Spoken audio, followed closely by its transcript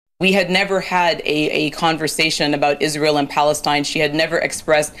We had never had a conversation about Israel and Palestine. She had never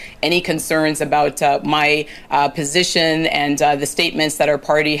expressed any concerns about my position and the statements that our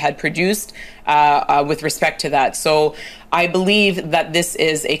party had produced with respect to that. So I believe that this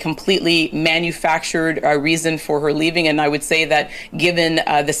is a completely manufactured reason for her leaving. And I would say that given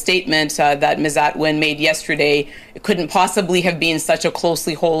the statement that Ms. Atwin made yesterday, it couldn't possibly have been such a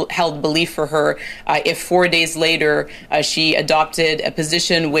closely held belief for her if 4 days later she adopted a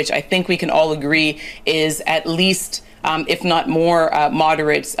position which I think we can all agree is at least, if not more,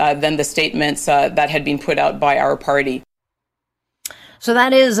 moderate than the statements that had been put out by our party. So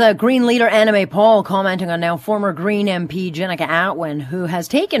that is Green leader Anna May Paul commenting on now former Green MP Jenica Atwin, who has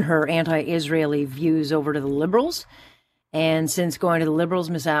taken her anti-Israeli views over to the Liberals. And since going to the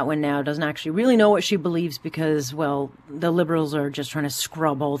Liberals, Ms. Atwin now doesn't actually really know what she believes because, well, the Liberals are just trying to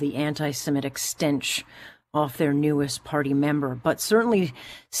scrub all the anti-Semitic stench off their newest party member. But certainly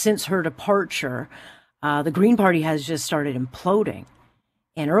since her departure, the Green Party has just started imploding.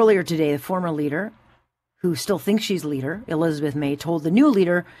 And earlier today, the former leader, who still thinks she's leader, Elizabeth May, told the new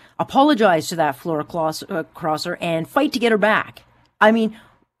leader, apologize to that floor crosser and fight to get her back. I mean,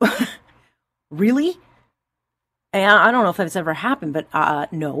 really? And I don't know if that's ever happened,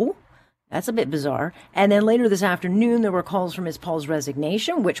 but no, that's a bit bizarre. And then later this afternoon, there were calls for Ms. Paul's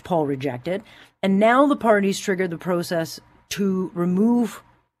resignation, which Paul rejected. And now the party's triggered the process to remove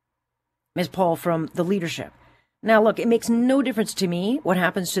Ms. Paul from the leadership. Now, look, it makes no difference to me what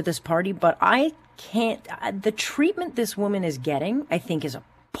happens to this party, but I can't. The treatment this woman is getting, I think, is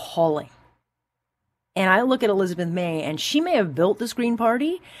appalling. And I look at Elizabeth May, and she may have built this Green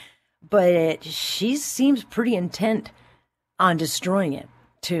Party, but she seems pretty intent on destroying it,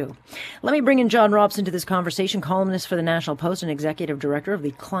 too. Let me bring in John Robson to this conversation, columnist for the National Post and executive director of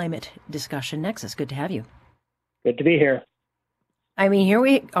the Climate Discussion Nexus. Good to have you. Good to be here. I mean, here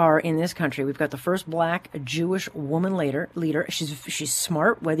we are in this country. We've got the first black Jewish woman leader. She's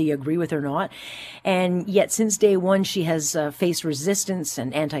smart, whether you agree with her or not. And yet since day one, she has faced resistance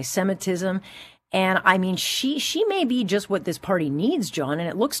and anti-Semitism. And I mean, she may be just what this party needs, John. And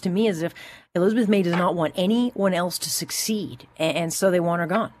it looks to me as if Elizabeth May does not want anyone else to succeed. And so they want her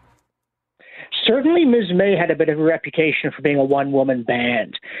gone. Certainly, Ms. May had a bit of a reputation for being a one-woman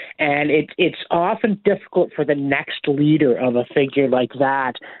band, and it's often difficult for the next leader of a figure like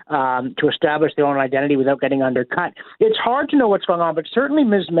that to establish their own identity without getting undercut. It's hard to know what's going on, but certainly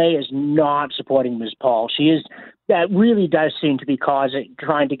Ms. May is not supporting Ms. Paul. That really does seem to be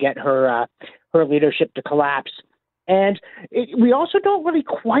trying to get her leadership to collapse. And we also don't really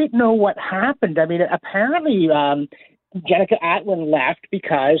quite know what happened. I mean, apparently Jenica Atwin left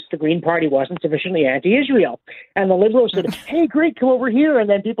because the Green Party wasn't sufficiently anti-Israel. And the Liberals said, hey, great, come over here. And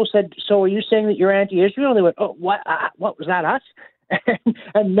then people said, so are you saying that you're anti-Israel? And they went, oh, what was that, us?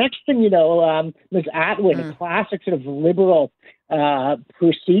 And next thing you know, Ms. Atwin, a classic sort of liberal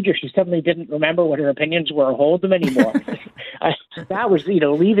procedure, she suddenly didn't remember what her opinions were or hold them anymore. That was,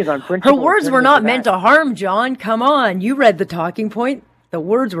 leaving on principle. Her words were not meant to harm, John. Come on. You read the talking point. The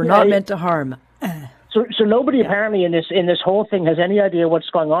words were not meant to harm. So nobody apparently in this whole thing has any idea what's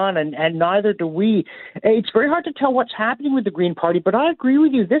going on, and neither do we. It's very hard to tell what's happening with the Green Party, but I agree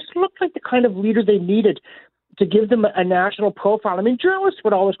with you. This looked like the kind of leader they needed to give them a national profile. I mean, journalists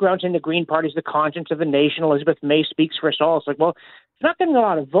would always go out saying the Green Party is the conscience of the nation. Elizabeth May speaks for us all. It's like, well, it's not getting a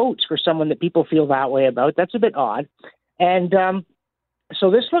lot of votes for someone that people feel that way about. That's a bit odd. And so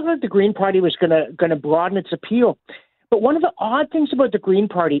this looked like the Green Party was going to broaden its appeal. But one of the odd things about the Green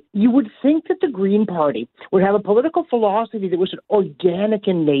Party, you would think that the Green Party would have a political philosophy that was organic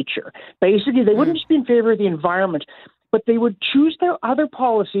in nature. Basically, they wouldn't just be in favor of the environment, but they would choose their other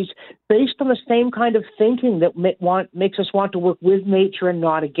policies based on the same kind of thinking that makes us want to work with nature and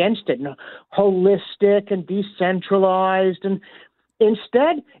not against it, holistic and decentralized. And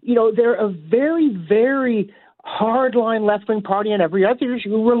instead, they're a very, very hardline left-wing party on every other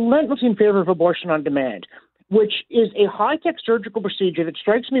issue, relentlessly in favor of abortion on demand, which is a high-tech surgical procedure that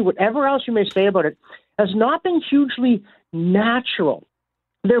strikes me, whatever else you may say about it, has not been hugely natural.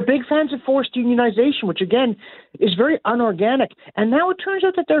 They're big fans of forced unionization, which, again, is very unorganic. And now it turns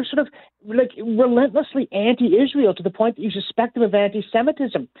out that they're sort of like relentlessly anti-Israel to the point that you suspect them of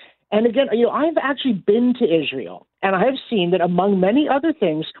anti-Semitism. And again, I've actually been to Israel, and I have seen that among many other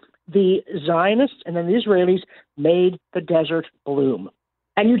things, the Zionists and then the Israelis made the desert bloom.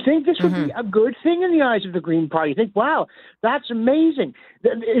 And you'd think this would be a good thing in the eyes of the Green Party. You think, wow, that's amazing.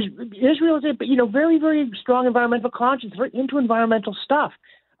 Israel is a very, very strong environmental conscience, very into environmental stuff.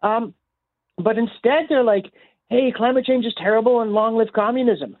 But instead they're like, hey, climate change is terrible and long live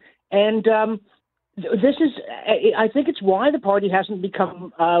communism. And This is, I think it's why the party hasn't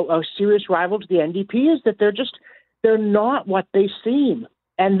become a serious rival to the NDP, is that they're not what they seem.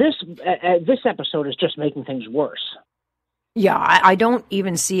 And this episode is just making things worse. Yeah, I don't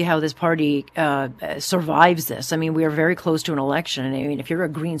even see how this party survives this. I mean, we are very close to an election. And I mean, if you're a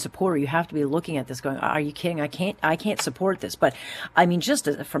Green supporter, you have to be looking at this going, are you kidding? I can't support this. But I mean, just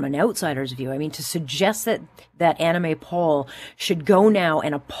from an outsider's view, I mean, to suggest that Anna May Paul should go now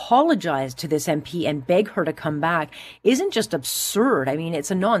and apologize to this MP and beg her to come back isn't just absurd. I mean,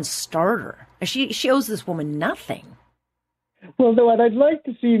 it's a non-starter. She owes this woman nothing. Well, no, and I'd like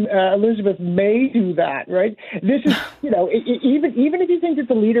to see Elizabeth May do that, right? This is, even if you think that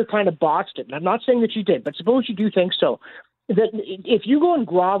the leader kind of botched it, and I'm not saying that she did, but suppose you do think so, that if you go and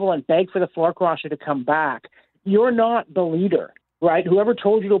grovel and beg for the floor crosser to come back, you're not the leader, right? Whoever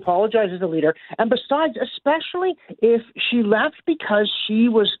told you to apologize is the leader. And besides, especially if she left because she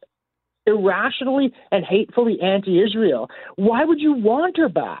was irrationally and hatefully anti-Israel, why would you want her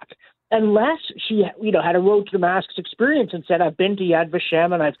back? Unless she, had a road to Damascus experience and said, I've been to Yad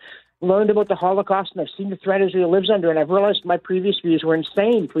Vashem and I've learned about the Holocaust and I've seen the threat Israel lives under and I've realized my previous views were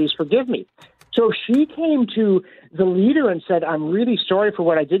insane. Please forgive me. So if she came to the leader and said, I'm really sorry for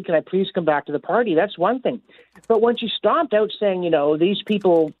what I did. Can I please come back to the party? That's one thing. But when she stomped out saying, these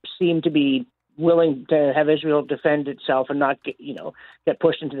people seem to be willing to have Israel defend itself and not get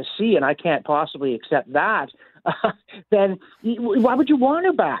pushed into the sea, and I can't possibly accept that, then why would you want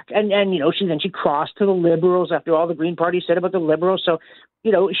her back? And she crossed to the Liberals after all the Green Party said about the Liberals. So,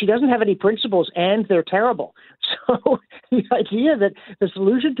 she doesn't have any principles and they're terrible. So the idea that the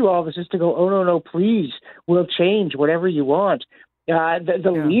solution to all this is to go, oh, no, please, we'll change whatever you want.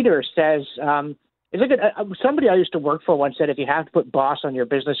 The leader says, it's like somebody I used to work for once said, if you have to put boss on your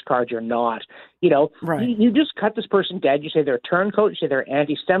business card, you're not. Right. You just cut this person dead. You say they're a turncoat. You say they're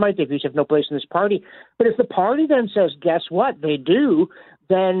anti-Semite. They have no place in this party. But if the party then says, guess what, they do,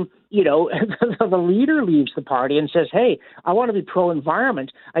 then, the leader leaves the party and says, hey, I want to be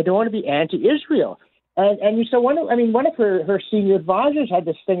pro-environment. I don't want to be anti-Israel. And so one of her senior advisors had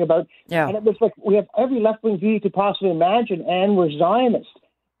this thing about, and it was like, we have every left-wing view you could possibly imagine, and we're Zionists.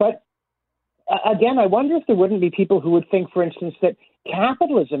 But again, I wonder if there wouldn't be people who would think, for instance, that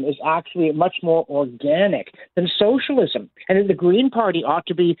capitalism is actually much more organic than socialism, and that the Green Party ought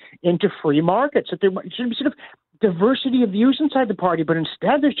to be into free markets, that there should be sort of diversity of views inside the party, but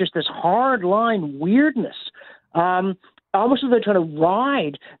instead there's just this hard-line weirdness, almost as they're trying to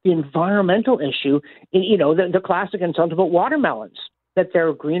ride the environmental issue, the classic insult about watermelons, that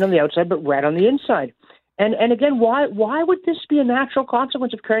they're green on the outside but red on the inside. And again, why would this be a natural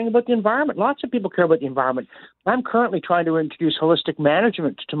consequence of caring about the environment? Lots of people care about the environment. I'm currently trying to introduce holistic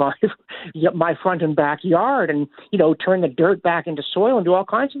management to my front and backyard and, turn the dirt back into soil and do all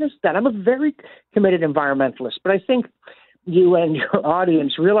kinds of this. I'm a very committed environmentalist. But I think you and your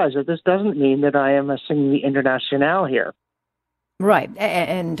audience realize that this doesn't mean that I am singing the Internationale here. Right,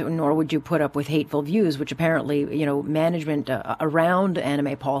 and nor would you put up with hateful views, which apparently, management around Anna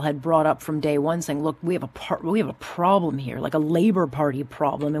May Paul had brought up from day one, saying, "Look, we have a problem here, like a Labour Party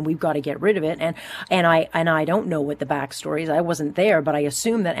problem, and we've got to get rid of it." And I don't know what the backstory is. I wasn't there, but I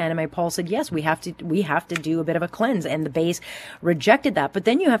assume that Anna May Paul said, "Yes, we have to do a bit of a cleanse," and the base rejected that. But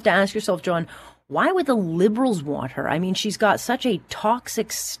then you have to ask yourself, John, why would the Liberals want her? I mean, she's got such a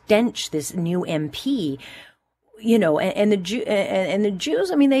toxic stench, this new MP. And the Jews,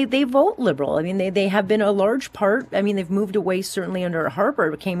 I mean, they vote Liberal. I mean, they have been a large part. I mean, they've moved away certainly under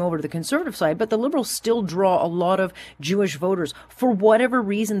Harper, came over to the Conservative side, but the Liberals still draw a lot of Jewish voters. For whatever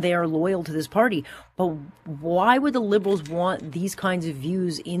reason, they are loyal to this party. But why would the Liberals want these kinds of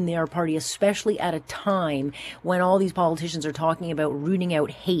views in their party, especially at a time when all these politicians are talking about rooting out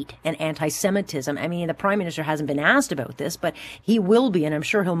hate and anti-Semitism? I mean, the Prime Minister hasn't been asked about this, but he will be, and I'm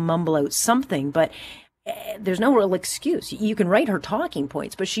sure he'll mumble out something. But there's no real excuse. You can write her talking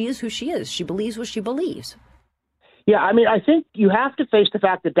points, but she is who she is. She believes what she believes. Yeah, I mean, I think you have to face the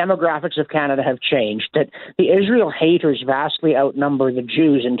fact that demographics of Canada have changed, that the Israel haters vastly outnumber the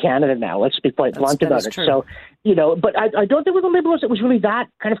Jews in Canada now. Let's be quite blunt about it. True. So, but I don't think with the Liberals it was really that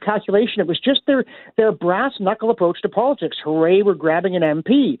kind of calculation. It was just their brass knuckle approach to politics. Hooray, we're grabbing an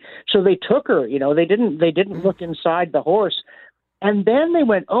MP. So they took her, they didn't look inside the horse. And then they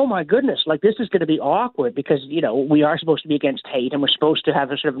went, oh, my goodness, like this is going to be awkward because, we are supposed to be against hate and we're supposed to have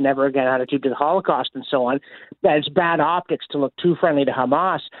a sort of never again attitude to the Holocaust and so on. That it's bad optics to look too friendly to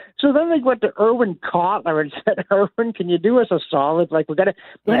Hamas. So then they went to Irwin Cotler and said, Irwin, can you do us a solid? Like, we're going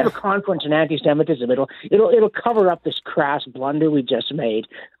to have a conference on anti-Semitism. It'll cover up this crass blunder we just made.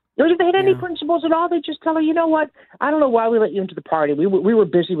 If they had any principles at all, they just tell her, you know what? I don't know why we let you into the party. We were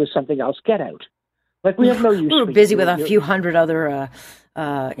busy with something else. Get out. Like, we have no use. We were busy with a few hundred other,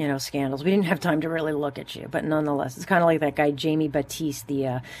 scandals. We didn't have time to really look at you. But nonetheless, it's kind of like that guy Jamie Baptiste,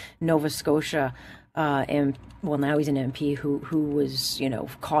 the Nova Scotia, and now he's an MP who was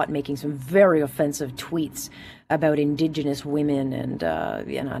caught making some very offensive tweets about Indigenous women and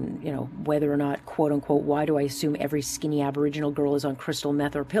whether or not, quote unquote, why do I assume every skinny Aboriginal girl is on crystal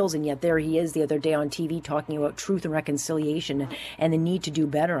meth or pills? And yet there he is the other day on TV talking about truth and reconciliation and the need to do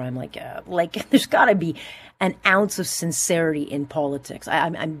better. I'm like there's got to be an ounce of sincerity in politics.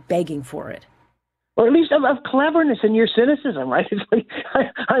 I'm begging for it. Or at least of cleverness in your cynicism, right? It's like,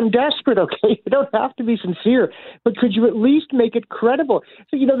 I'm desperate, okay? You don't have to be sincere, but could you at least make it credible?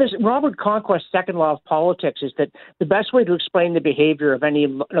 So, this Robert Conquest's second law of politics is that the best way to explain the behavior of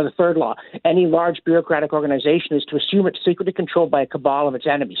the third law, any large bureaucratic organization, is to assume it's secretly controlled by a cabal of its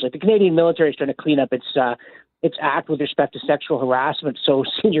enemies. Like the Canadian military is trying to clean up its act with respect to sexual harassment, so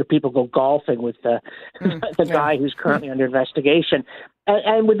senior people go golfing with the guy who's currently under investigation.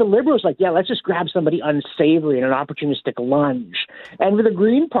 And with the Liberals, let's just grab somebody unsavory in an opportunistic lunge. And with the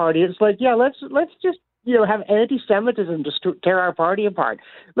Green Party, it's like, let's just have anti-Semitism to tear our party apart.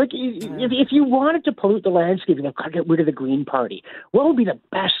 Look, if you wanted to pollute the landscape, you've got to get rid of the Green Party. What would be the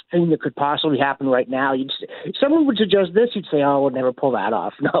best thing that could possibly happen right now? Someone would suggest this, you'd say, we'll never pull that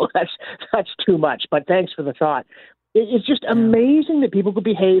off. No, that's too much, but thanks for the thought. It's just amazing that people could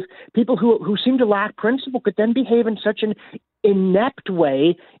behave, people who seem to lack principle could then behave in such an inept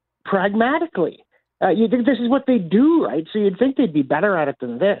way pragmatically. You think this is what they do, right? So you'd think they'd be better at it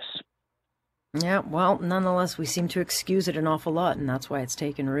than this. Yeah, well, nonetheless, we seem to excuse it an awful lot, and that's why it's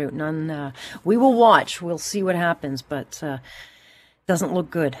taken root. We will watch. We'll see what happens, but doesn't look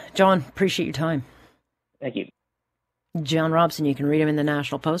good. John, appreciate your time. Thank you. John Robson, you can read him in the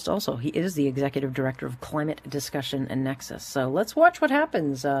National Post. Also, he is the executive director of Climate Discussion and Nexus. So let's watch what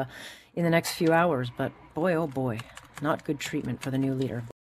happens in the next few hours. But boy, oh boy, not good treatment for the new leader.